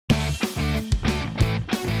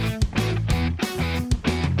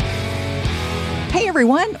Hey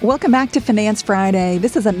everyone, welcome back to Finance Friday.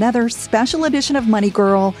 This is another special edition of Money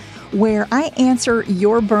Girl where I answer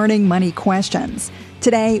your burning money questions.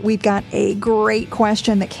 Today we've got a great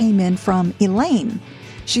question that came in from Elaine.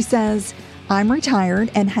 She says, I'm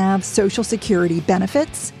retired and have Social Security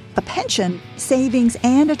benefits, a pension, savings,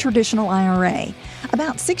 and a traditional IRA.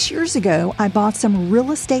 About 6 years ago, I bought some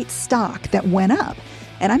real estate stock that went up,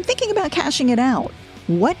 and I'm thinking about cashing it out.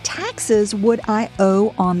 What taxes would I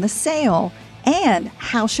owe on the sale? And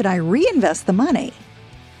how should I reinvest the money?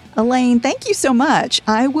 Elaine, thank you so much.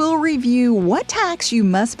 I will review what tax you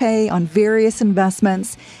must pay on various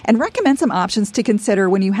investments and recommend some options to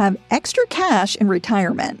consider when you have extra cash in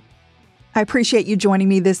retirement. I appreciate you joining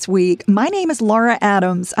me this week. My name is Laura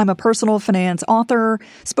Adams. I'm a personal finance author,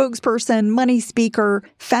 spokesperson, money speaker,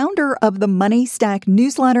 founder of the Money Stack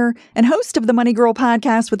newsletter, and host of the Money Girl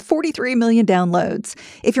podcast with 43 million downloads.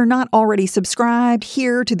 If you're not already subscribed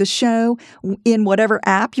here to the show in whatever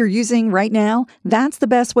app you're using right now, that's the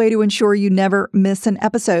best way to ensure you never miss an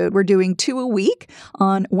episode. We're doing 2 a week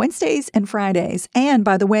on Wednesdays and Fridays. And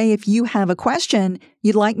by the way, if you have a question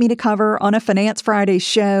you'd like me to cover on a Finance Friday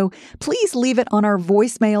show, please leave it on our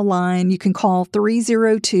voicemail line. You can call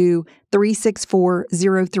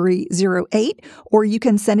 302-364-0308, or you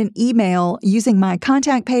can send an email using my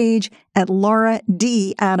contact page at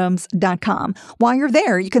lauradadams.com. While you're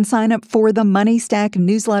there, you can sign up for the Money Stack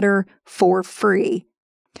newsletter for free.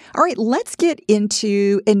 All right, let's get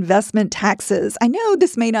into investment taxes. I know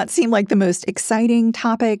this may not seem like the most exciting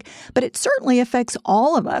topic, but it certainly affects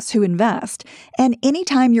all of us who invest. And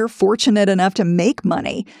anytime you're fortunate enough to make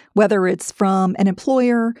money, whether it's from an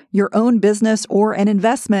employer, your own business, or an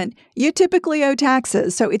investment, you typically owe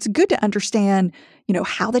taxes. So it's good to understand,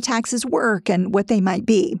 how the taxes work and what they might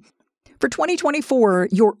be. For 2024,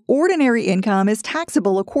 your ordinary income is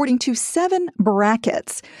taxable according to 7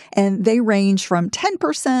 brackets, and they range from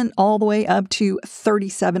 10% all the way up to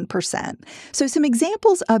 37%. So some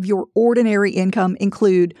examples of your ordinary income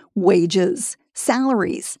include wages,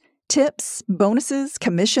 salaries, tips, bonuses,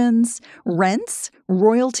 commissions, rents,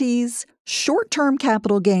 royalties, short-term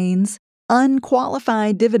capital gains,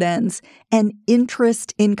 unqualified dividends, and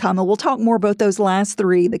interest income. And we'll talk more about those last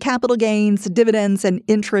 3, the capital gains, dividends, and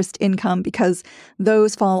interest income, because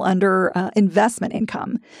those fall under investment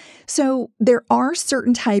income. So there are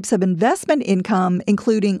certain types of investment income,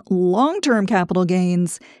 including long-term capital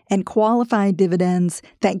gains and qualified dividends,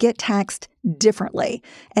 that get taxed differently.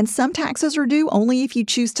 And some taxes are due only if you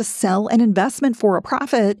choose to sell an investment for a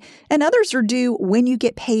profit, and others are due when you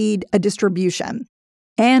get paid a distribution.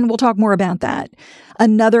 And we'll talk more about that.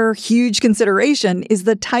 Another huge consideration is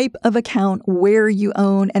the type of account where you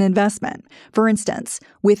own an investment. For instance,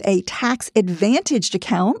 with a tax-advantaged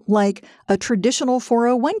account like a traditional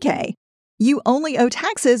 401k, you only owe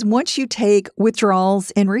taxes once you take withdrawals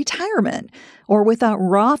in retirement. Or with a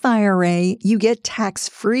Roth IRA, you get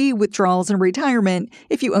tax-free withdrawals in retirement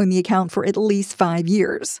if you own the account for at least 5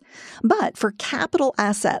 years. But for capital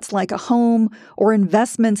assets like a home or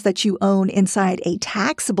investments that you own inside a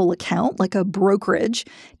taxable account like a brokerage,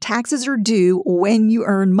 taxes are due when you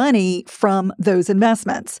earn money from those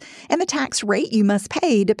investments. And the tax rate you must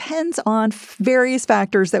pay depends on various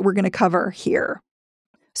factors that we're going to cover here.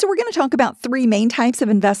 So we're going to talk about 3 main types of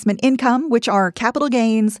investment income, which are capital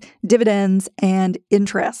gains, dividends, and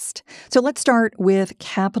interest. So let's start with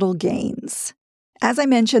capital gains. As I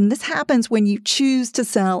mentioned, this happens when you choose to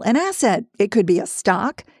sell an asset. It could be a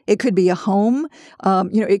stock, it could be a home,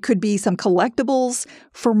 it could be some collectibles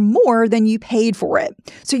for more than you paid for it.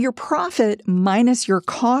 So your profit minus your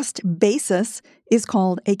cost basis is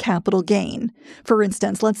called a capital gain. For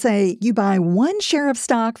instance, let's say you buy 1 share of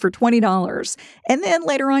stock for $20 and then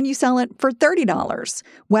later on you sell it for $30.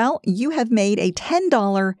 Well, you have made a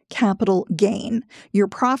 $10 capital gain. Your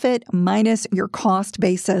profit minus your cost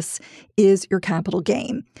basis is your capital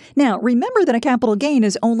gain. Now, remember that a capital gain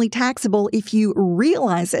is only taxable if you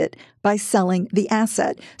realize it by selling the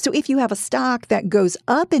asset. So if you have a stock that goes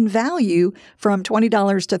up in value from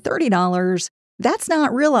 $20 to $30, that's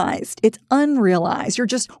not realized. It's unrealized. You're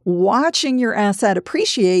just watching your asset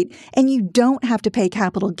appreciate, and you don't have to pay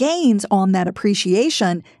capital gains on that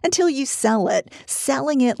appreciation until you sell it.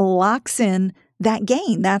 Selling it locks in that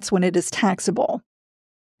gain. That's when it is taxable.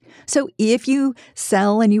 So if you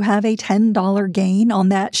sell and you have a $10 gain on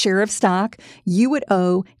that share of stock, you would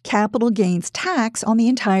owe capital gains tax on the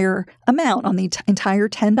entire amount, on the entire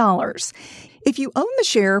 $10. If you own the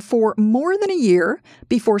share for more than a year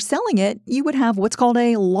before selling it, you would have what's called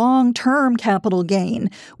a long-term capital gain,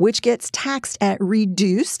 which gets taxed at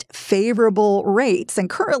reduced favorable rates. And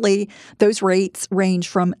currently, those rates range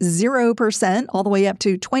from 0% all the way up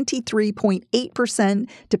to 23.8%,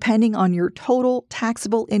 depending on your total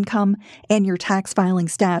taxable income and your tax filing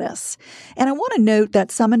status. And I want to note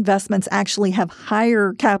that some investments actually have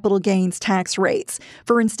higher capital gains tax rates.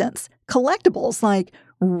 For instance, collectibles like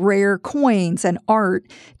rare coins and art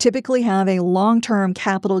typically have a long-term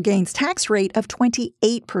capital gains tax rate of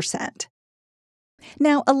 28%.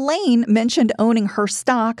 Now, Elaine mentioned owning her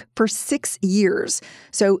stock for 6 years,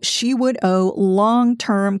 so she would owe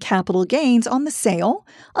long-term capital gains on the sale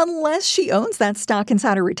unless she owns that stock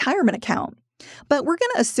inside a retirement account. But we're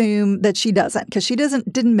going to assume that she doesn't, because she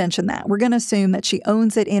didn't mention that. We're going to assume that she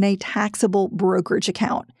owns it in a taxable brokerage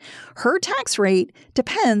account. Her tax rate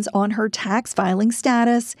depends on her tax filing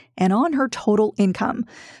status and on her total income.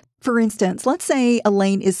 For instance, let's say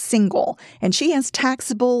Elaine is single and she has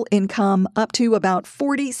taxable income up to about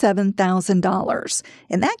 $47,000.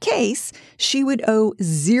 In that case, she would owe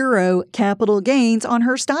 0 capital gains on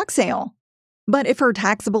her stock sale. But if her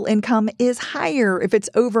taxable income is higher, if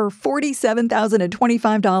it's over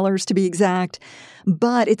 $47,025 to be exact,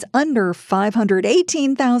 but it's under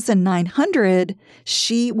 $518,900,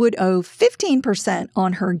 she would owe 15%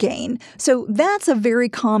 on her gain. So that's a very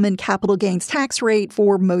common capital gains tax rate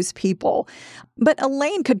for most people. But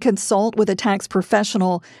Elaine could consult with a tax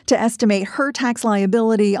professional to estimate her tax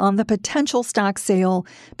liability on the potential stock sale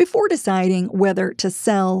before deciding whether to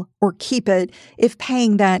sell or keep it if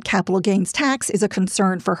paying that capital gains tax is a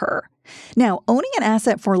concern for her. Now, owning an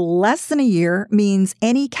asset for less than a year means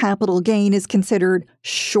any capital gain is considered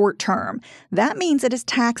short-term. That means it is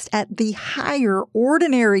taxed at the higher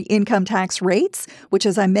ordinary income tax rates, which,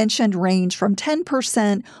 as I mentioned, range from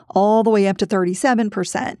 10% all the way up to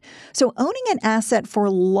 37%. So owning an asset for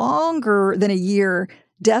longer than a year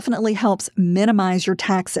definitely helps minimize your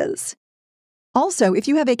taxes. Also, if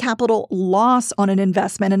you have a capital loss on an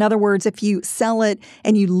investment, in other words, if you sell it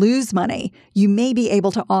and you lose money, you may be able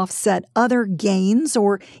to offset other gains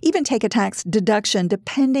or even take a tax deduction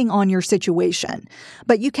depending on your situation.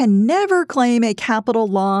 But you can never claim a capital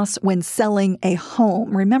loss when selling a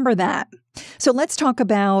home. Remember that. So let's talk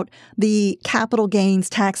about the capital gains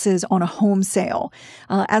taxes on a home sale.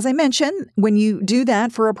 As I mentioned, when you do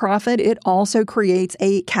that for a profit, it also creates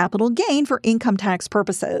a capital gain for income tax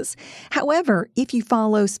purposes. However, if you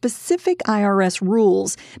follow specific IRS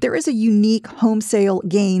rules, there is a unique home sale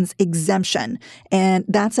gains exemption, and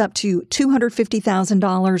that's up to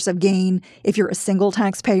 $250,000 of gain if you're a single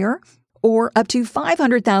taxpayer, or up to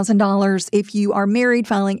 $500,000 if you are married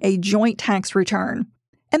filing a joint tax return.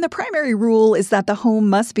 And the primary rule is that the home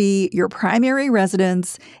must be your primary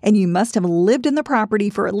residence and you must have lived in the property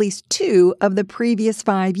for at least 2 of the previous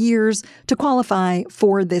 5 years to qualify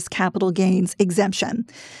for this capital gains exemption.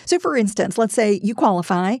 So for instance, let's say you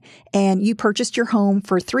qualify and you purchased your home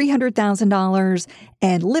for $300,000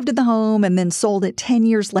 and lived in the home and then sold it 10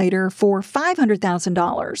 years later for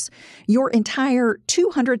 $500,000. Your entire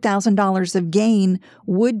 $200,000 of gain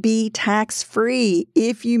would be tax-free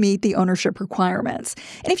if you meet the ownership requirements.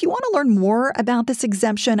 And if you want to learn more about this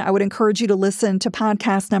exemption, I would encourage you to listen to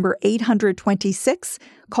podcast number 826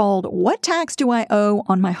 called What Tax Do I Owe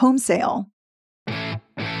on My Home Sale?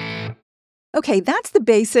 Okay, that's the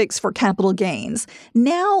basics for capital gains.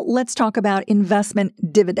 Now let's talk about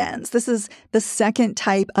investment dividends. This is the second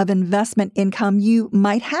type of investment income you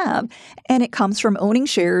might have, and it comes from owning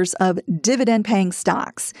shares of dividend-paying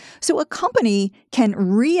stocks. So a company can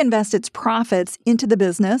reinvest its profits into the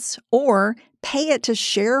business or pay it to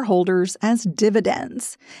shareholders as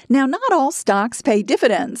dividends. Now, not all stocks pay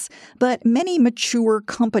dividends, but many mature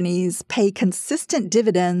companies pay consistent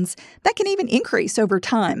dividends that can even increase over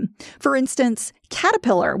time. For instance,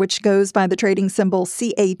 Caterpillar, which goes by the trading symbol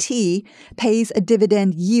CAT, pays a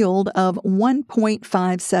dividend yield of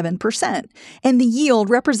 1.57%. And the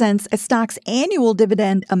yield represents a stock's annual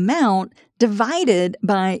dividend amount divided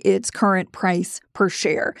by its current price per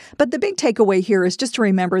share. But the big takeaway here is just to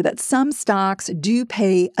remember that some stocks do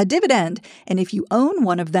pay a dividend. And if you own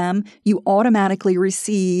one of them, you automatically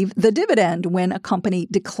receive the dividend when a company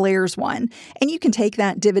declares one. And you can take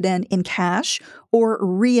that dividend in cash, or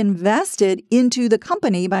reinvested into the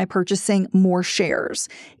company by purchasing more shares.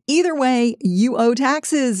 Either way, you owe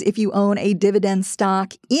taxes if you own a dividend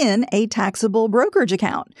stock in a taxable brokerage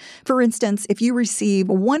account. For instance, if you receive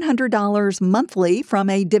 $100 monthly from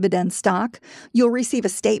a dividend stock, you'll receive a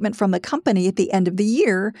statement from the company at the end of the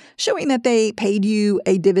year showing that they paid you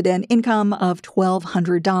a dividend income of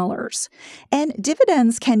 $1,200. And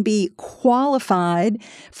dividends can be qualified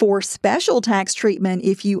for special tax treatment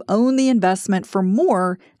if you own the investment for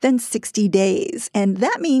more than 60 days. And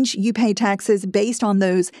that means you pay taxes based on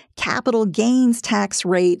those capital gains tax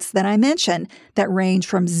rates that I mentioned that range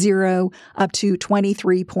from 0 up to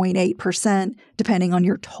 23.8%, depending on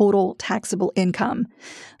your total taxable income.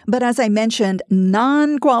 But as I mentioned,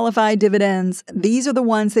 non-qualified dividends, these are the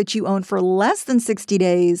ones that you own for less than 60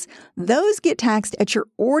 days. Those get taxed at your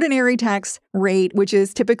ordinary tax rate, which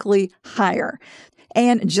is typically higher.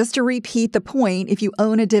 And just to repeat the point, if you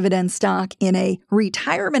own a dividend stock in a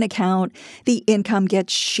retirement account, the income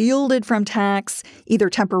gets shielded from tax, either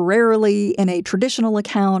temporarily in a traditional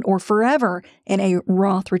account or forever in a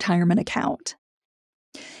Roth retirement account.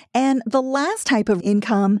 And the last type of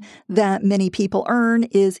income that many people earn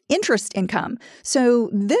is interest income. So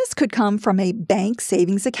this could come from a bank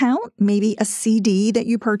savings account, maybe a CD that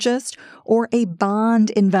you purchased, or a bond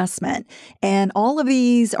investment. And all of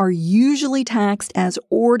these are usually taxed as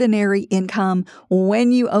ordinary income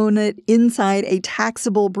when you own it inside a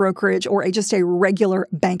taxable brokerage or just a regular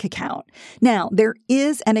bank account. Now, there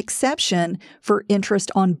is an exception for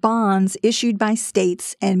interest on bonds issued by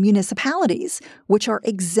states and municipalities, which are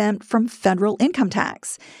exempt from federal income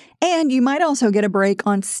tax. And you might also get a break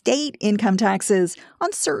on state income taxes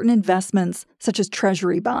on certain investments, such as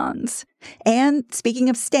treasury bonds. And speaking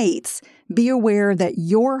of states, be aware that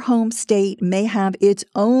your home state may have its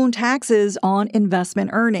own taxes on investment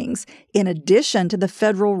earnings, in addition to the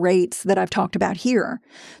federal rates that I've talked about here.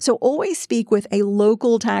 So always speak with a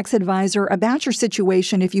local tax advisor about your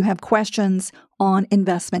situation if you have questions on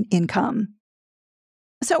investment income.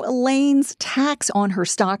 So Elaine's tax on her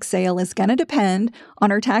stock sale is going to depend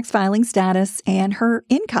on her tax filing status and her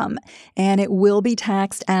income, and it will be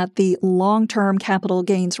taxed at the long-term capital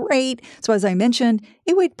gains rate. So as I mentioned,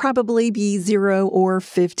 it would probably be 0 or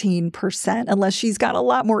 15%, unless she's got a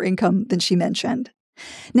lot more income than she mentioned.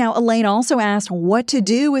 Now, Elaine also asked what to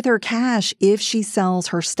do with her cash if she sells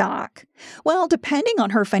her stock. Well, depending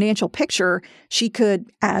on her financial picture, she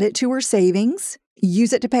could add it to her savings,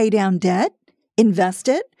 use it to pay down debt, invest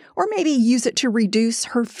it, or maybe use it to reduce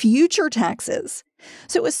her future taxes.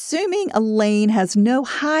 So assuming Elaine has no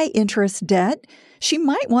high-interest debt, she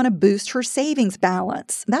might want to boost her savings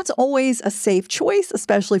balance. That's always a safe choice,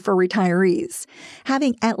 especially for retirees.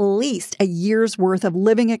 Having at least a year's worth of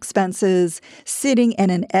living expenses sitting in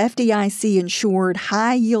an FDIC-insured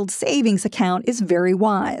high-yield savings account is very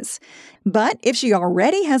wise. But if she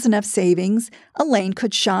already has enough savings, Elaine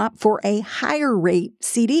could shop for a higher-rate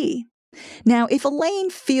CD. Now, if Elaine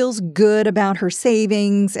feels good about her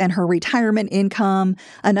savings and her retirement income,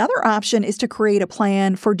 another option is to create a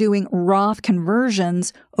plan for doing Roth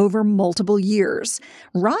conversions over multiple years.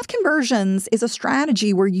 Roth conversions is a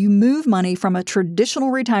strategy where you move money from a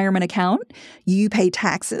traditional retirement account, you pay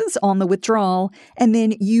taxes on the withdrawal, and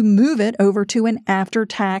then you move it over to an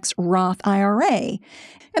after-tax Roth IRA.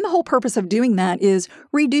 And the whole purpose of doing that is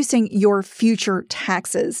reducing your future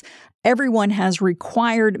taxes. Everyone has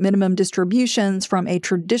required minimum distributions from a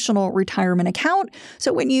traditional retirement account.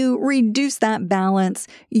 So when you reduce that balance,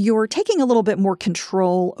 you're taking a little bit more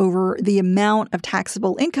control over the amount of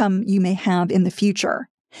taxable income you may have in the future.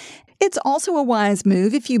 It's also a wise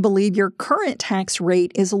move if you believe your current tax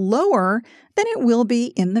rate is lower than it will be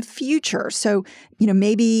in the future. So,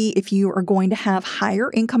 maybe if you are going to have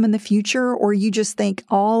higher income in the future, or you just think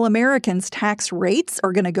all Americans' tax rates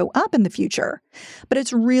are going to go up in the future. But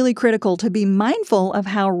it's really critical to be mindful of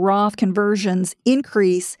how Roth conversions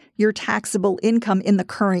increase your taxable income in the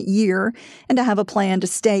current year and to have a plan to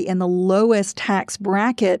stay in the lowest tax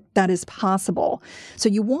bracket that is possible. So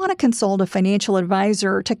you want to consult a financial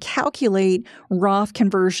advisor to calculate Roth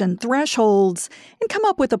conversion thresholds and come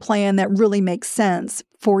up with a plan that really makes sense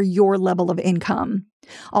for your level of income.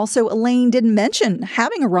 Also, Elaine didn't mention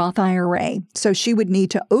having a Roth IRA, so she would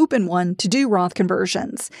need to open one to do Roth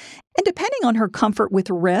conversions. And depending on her comfort with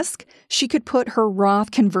risk, she could put her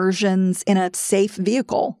Roth conversions in a safe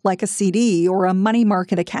vehicle, like a CD or a money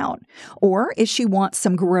market account. Or if she wants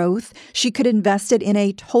some growth, she could invest it in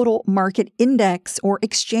a total market index or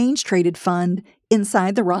exchange-traded fund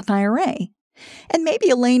inside the Roth IRA. And maybe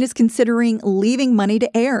Elaine is considering leaving money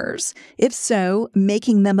to heirs. If so,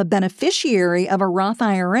 making them a beneficiary of a Roth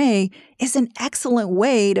IRA is an excellent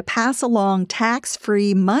way to pass along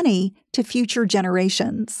tax-free money to future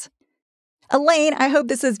generations. Elaine, I hope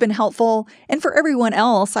this has been helpful. And for everyone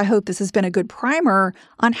else, I hope this has been a good primer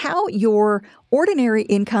on how your ordinary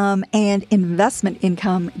income and investment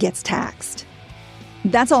income gets taxed.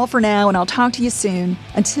 That's all for now, and I'll talk to you soon.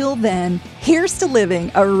 Until then, here's to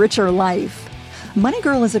living a richer life. Money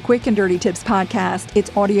Girl is a quick and dirty tips podcast.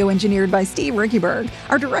 It's audio engineered by Steve Rickyberg.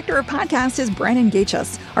 Our director of podcasts is Brandon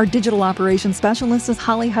Gachus. Our digital operations specialist is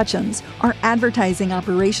Holly Hutchins. Our advertising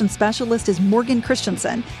operations specialist is Morgan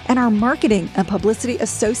Christensen. And our marketing and publicity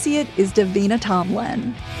associate is Davina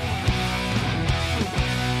Tomlin.